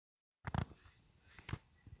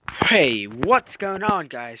Hey, what's going on,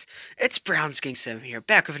 guys? It's Brown's7 here,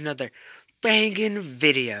 back with another banging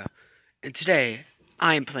video. And today,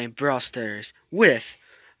 I am playing Brawl Stars with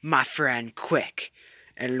my friend Qwik.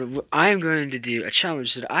 And I am going to do a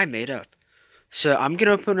challenge that I made up. So, I'm going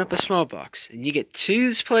to open up a small box, and you get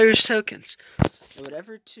 2 players' tokens. And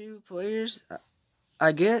whatever 2 players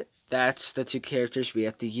I get, that's the 2 characters we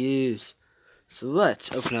have to use. So,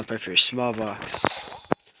 let's open up our first small box.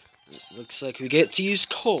 Looks like we get to use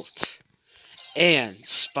Colt and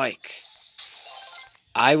Spike.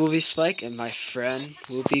 I will be Spike and my friend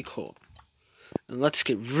will be Colt. And let's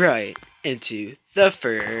get right into the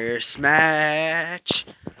first match.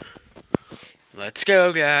 Let's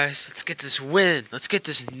go, guys. Let's get this win. Let's get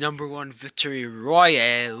this #1 victory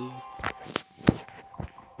royale.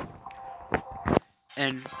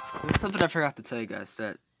 And there's something I forgot to tell you guys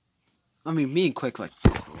that, me and Qwik like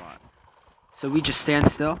this a lot. So we just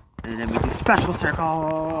stand still and then we do special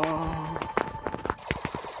circle.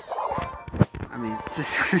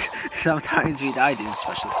 Sometimes we die doing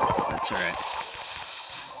special circle. That's alright.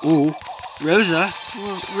 Ooh, Rosa.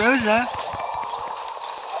 Ooh, Rosa.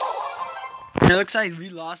 It looks like we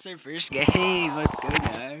lost our first game. Let's go,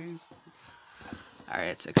 guys. Alright,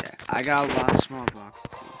 it's okay. I got a lot of small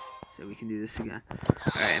boxes here, so we can do this again.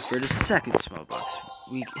 Alright, and for the second small box,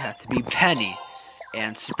 we have to be Penny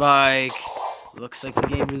and Spike. Looks like the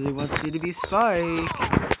game really wants me to be Spike.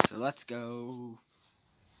 So let's go.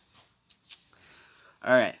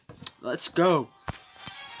 Alright, let's go.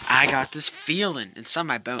 I got this feeling inside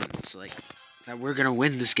my bones, like, that we're gonna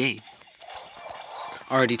win this game.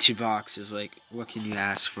 Already 2 boxes, like, what can you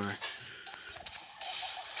ask for?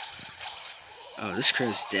 Oh, this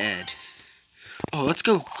crow's dead. Oh, let's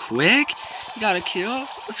go Qwik. You got a kill.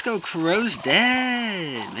 Let's go, crow's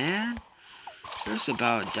dead, man. Crow's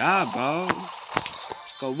about to die, bro.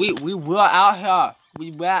 Go, we were out here.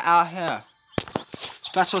 We were out here.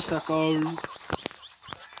 Special circle.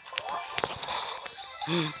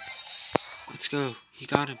 Let's go. He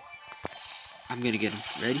got him. I'm gonna get him.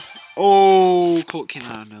 Ready? Oh, Colt came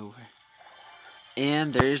out of nowhere.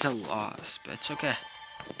 And there's a loss, but it's okay.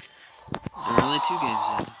 There are only 2 games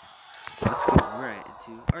in. Let's go right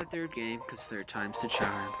into our 3rd game, because 3rd time's the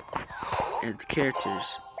charm. And the characters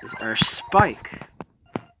are Spike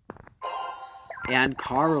and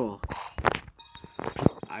Carl.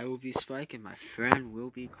 I will be Spike and my friend will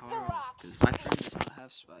be Carl, because my friend does not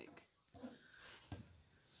have Spike.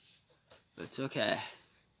 But it's okay.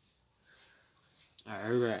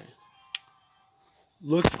 Alright.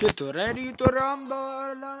 Let's get ready to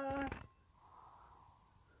rumble.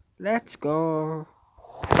 Let's go.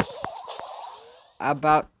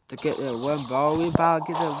 About to get the win, bro. We about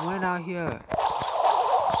to get the win out here.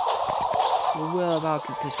 We will about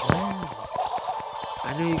to get this win.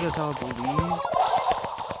 I know you guys all believe.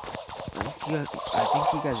 I think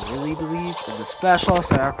you guys really believe in the special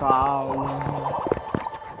circle.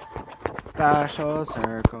 Special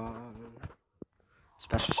circle.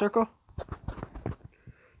 Special circle?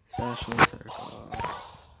 Special circle.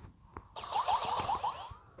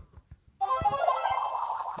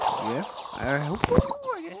 Yeah, I hope I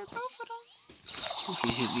get hit both of them. He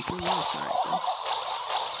hit me for once, alright though.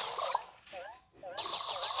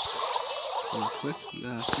 Real quick, you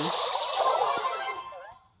got this.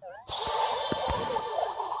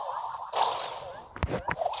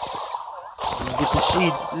 Get the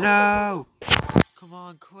sheet. No! Come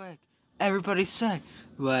on, Qwik. Everybody say,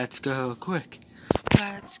 let's go Qwik.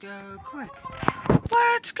 Let's go Qwik.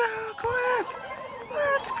 Let's go Qwik.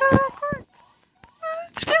 Let's go Qwik.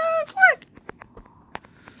 Let's go Qwik.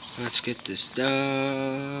 Let's get this dub.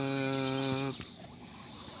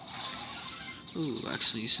 Ooh,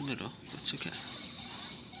 accidentally used the middle. That's okay.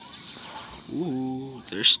 Ooh,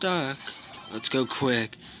 they're stuck. Let's go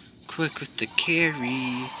Qwik. Qwik with the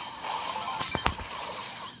carry.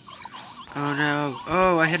 Oh no.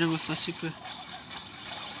 Oh, I hit him with my super.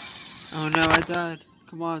 Oh no, I died.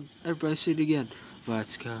 Come on, everybody say it again.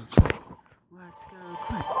 Let's go Qwik. Let's go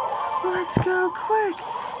Qwik. Let's go Qwik.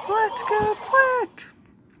 Let's go Qwik.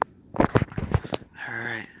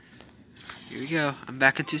 Alright. Here we go. I'm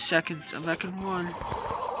back in 2 seconds. I'm back in 1.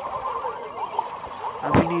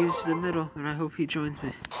 I'm gonna use the middle, and I hope he joins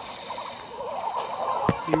me.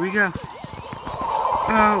 Here we go.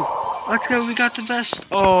 Oh! Let's go, we got the best.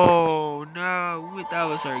 Oh no, that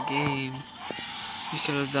was our game. We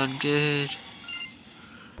could have done good.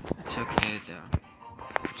 It's okay though.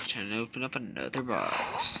 I'm trying to open up another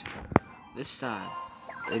box. This time,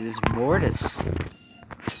 it is Mortis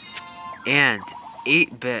and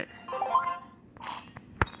 8-bit.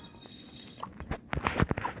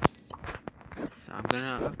 So I'm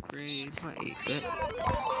gonna Raid my 8-bit.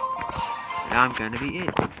 And I'm gonna be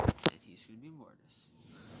it. And he's gonna be Mortis.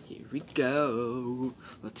 Here we go.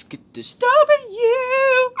 Let's get this W.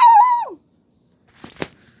 Oh!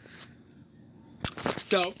 Let's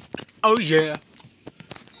go. Oh yeah.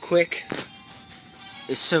 Quick.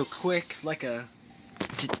 It's so quick, like a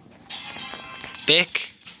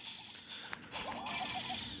Bic.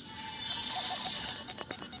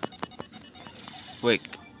 Wait,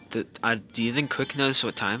 do you think Qwik knows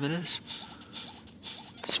what time it is?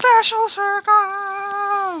 Special circle!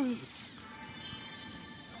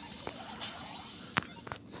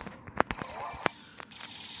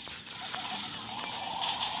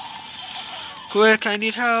 Qwik, I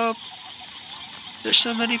need help. There's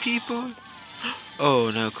so many people.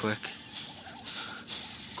 Oh no, Qwik.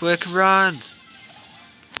 Qwik, run!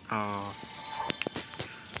 Oh.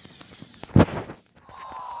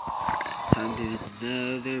 Time to do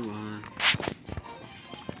another one.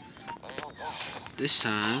 This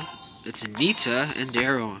time, it's Anita and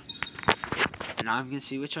Daryl. And I'm gonna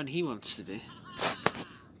see which one he wants to be.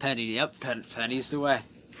 Penny, yep, Penny's the way.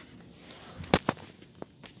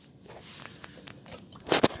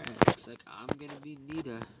 Alright, looks like I'm gonna be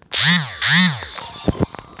Nita.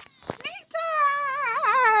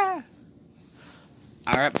 Nita!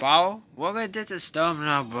 Alright, Brawl, we're gonna do this storm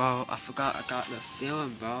now, bro. I forgot I got the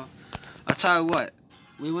feeling, bro. I'll tell you what,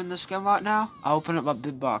 we win this game right now, I'll open up my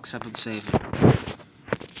big box up and save it.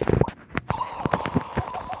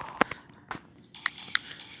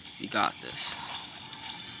 You got this.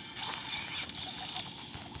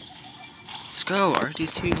 Let's go, already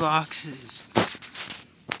 3 boxes.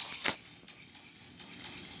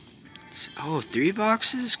 Oh, 3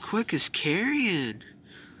 boxes? Qwik is carrying.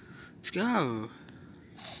 Let's go.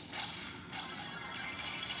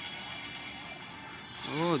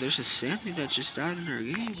 Oh, there's a Sandy that just died in our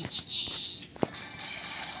game.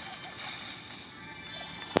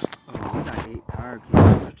 Oh, we got 8 power cubes.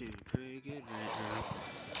 We're doing pretty good right now.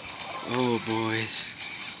 Oh, boys.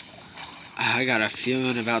 I got a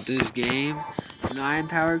feeling about this game. 9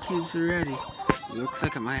 power cubes already. Looks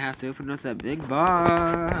like I might have to open up that big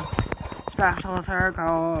box. Special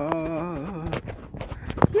circle.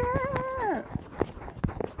 Yeah!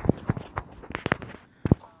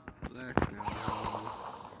 Let's go.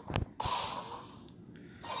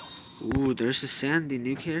 Ooh, there's a Sandy,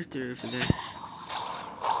 new character over there.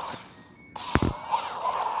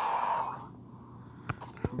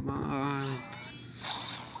 Come on.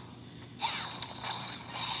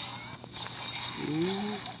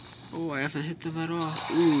 Ooh. Oh, I haven't hit them at all.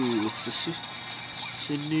 Ooh, it's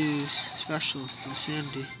a new special from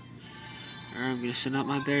Sandy. Alright, I'm gonna send out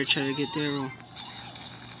my bear, try to get Daryl.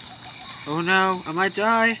 Oh no, I might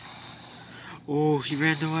die. Oh, he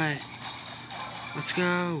ran away. Let's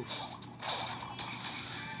go.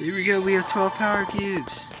 Here we go, we have 12 power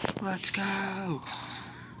cubes. Let's go.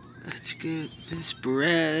 Let's get this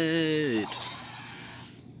bread.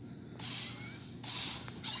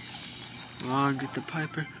 Come on, get the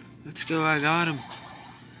Piper. Let's go, I got him.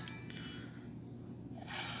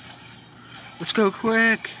 Let's go,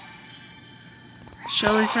 Qwik.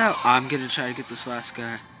 Shelly's out. I'm gonna try to get this last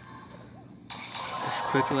guy.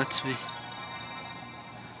 If Qwik lets me.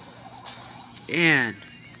 And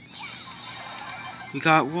we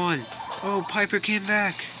got 1. Oh, Piper came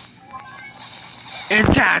back. And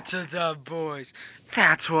that's a dub, boys.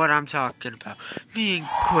 That's what I'm talking about. Me and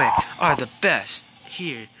Qwik are the best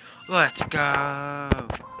here. Let's go.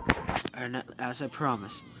 And as I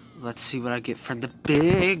promised, let's see what I get from the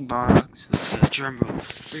big box. Let's go, drum roll.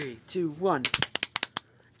 3, 2, 1.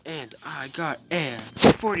 And I got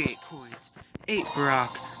 48 coins, 8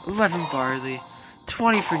 Brock, 11 Barley,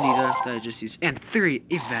 20 for Nita that I just used, and 3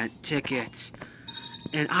 event tickets.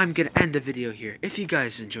 And I'm gonna end the video here. If you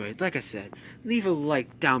guys enjoyed, like I said, leave a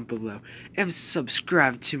like down below and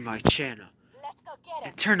subscribe to my channel.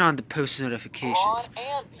 And turn on the post notifications.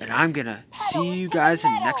 And I'm gonna see you guys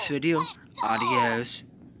in the next video. Adios.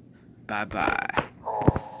 Bye bye.